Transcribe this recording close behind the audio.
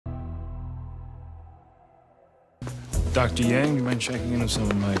Dr. Yang, do you mind checking in on some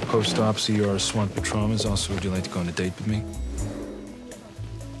of my post-op ER swamp traumas? Also, would you like to go on a date with me?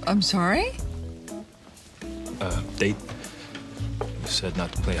 I'm sorry? Date. You said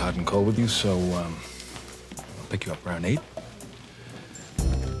not to play hot and cold with you, so, I'll pick you up around 8.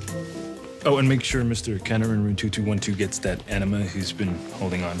 Oh, and make sure Mr. Kenner in room 2212 gets that enema. He's been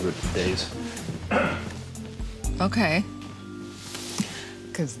holding on to it for days. Okay.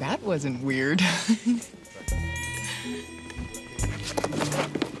 Because that wasn't weird.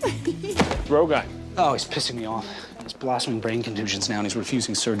 Bro guy. Oh, he's pissing me off. He's blossoming brain contusions now, and he's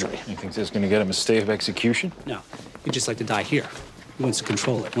refusing surgery. You think this is going to get him a stay of execution? No, he'd just like to die here. He wants to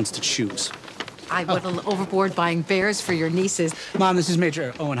control it, wants to choose. I went overboard buying bears for your nieces. Mom, this is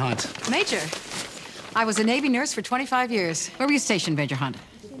Major Owen Hunt. Major, I was a Navy nurse for 25 years. Where were you stationed, Major Hunt?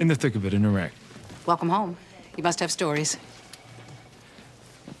 In the thick of it, in Iraq. Welcome home. You must have stories.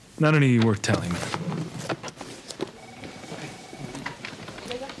 Not any worth telling.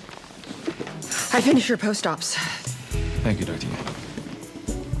 I finished your post-ops. Thank you, Dr. Yang.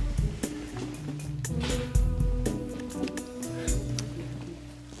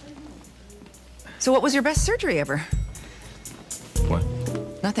 So what was your best surgery ever? What?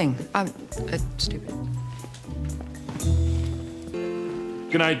 Nothing. Stupid.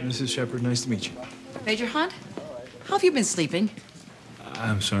 Good night, Mrs. Shepard. Nice to meet you. Major Hunt, how have you been sleeping?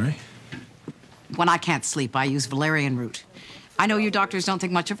 I'm sorry? When I can't sleep, I use valerian root. I know you doctors don't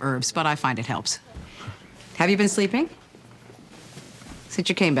think much of herbs, but I find it helps. Have you been sleeping? Since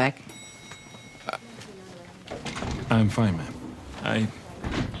you came back? I'm fine, ma'am. I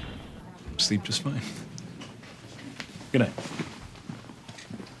sleep just fine. Good night.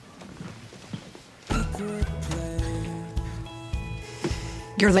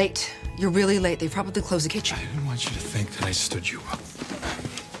 You're late. You're really late. They probably closed the kitchen. I didn't want you to think that I stood you up.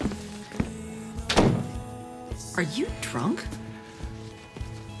 Are you drunk?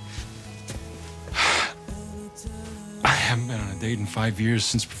 I haven't been on a date in 5 years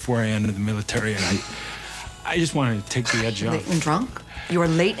since before I entered the military, and I just wanted to take the edge off. Late and drunk? You are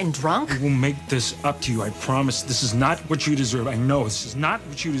late and drunk? I will make this up to you, I promise. This is not what you deserve. I know this is not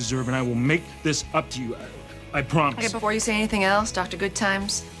what you deserve, and I will make this up to you. I promise. Okay, before you say anything else, Dr.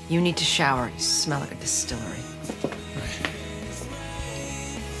 Goodtimes, you need to shower. You smell like a distillery. Right.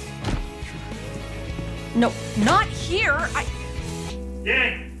 No, not here.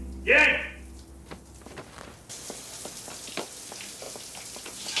 Yang! Yang!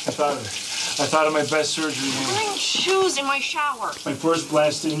 I thought of my best surgery. Pulling shoes in my shower. My first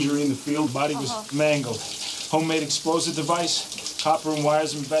blast injury in the field, body was mangled. Homemade explosive device, copper and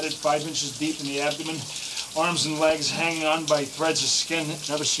wires embedded 5 inches deep in the abdomen, arms and legs hanging on by threads of skin.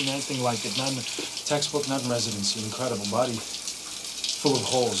 Never seen anything like it. Not in the textbook, not in residency. Incredible. Body full of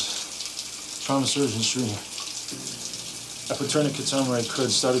holes. Trauma surgeon's dream. I put tourniquets on where I could,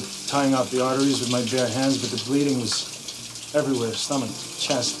 started tying off the arteries with my bare hands, but the bleeding was everywhere, stomach,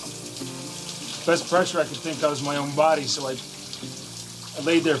 chest. Best pressure I could think of was my own body, so I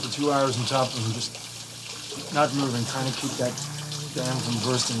laid there for 2 hours on top of him, just not moving, trying to keep that dam from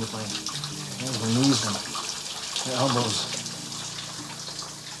bursting with my hands, my knees, my elbows.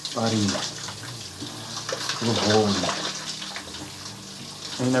 Body full of holes.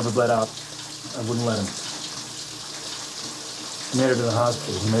 And he never bled out. I wouldn't let him. He made it to the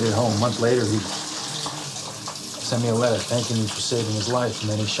hospital. He made it home. A month later, he sent me a letter thanking me for saving his life, and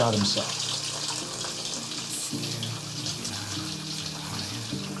then he shot himself.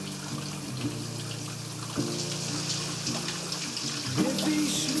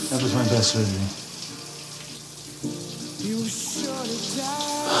 That was my best surgery.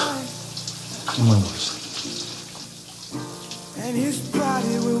 And my worst.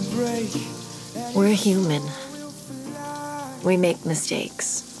 We're human. We make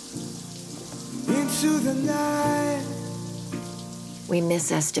mistakes. We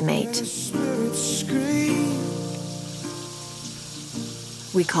misestimate.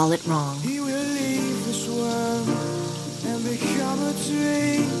 We call it wrong.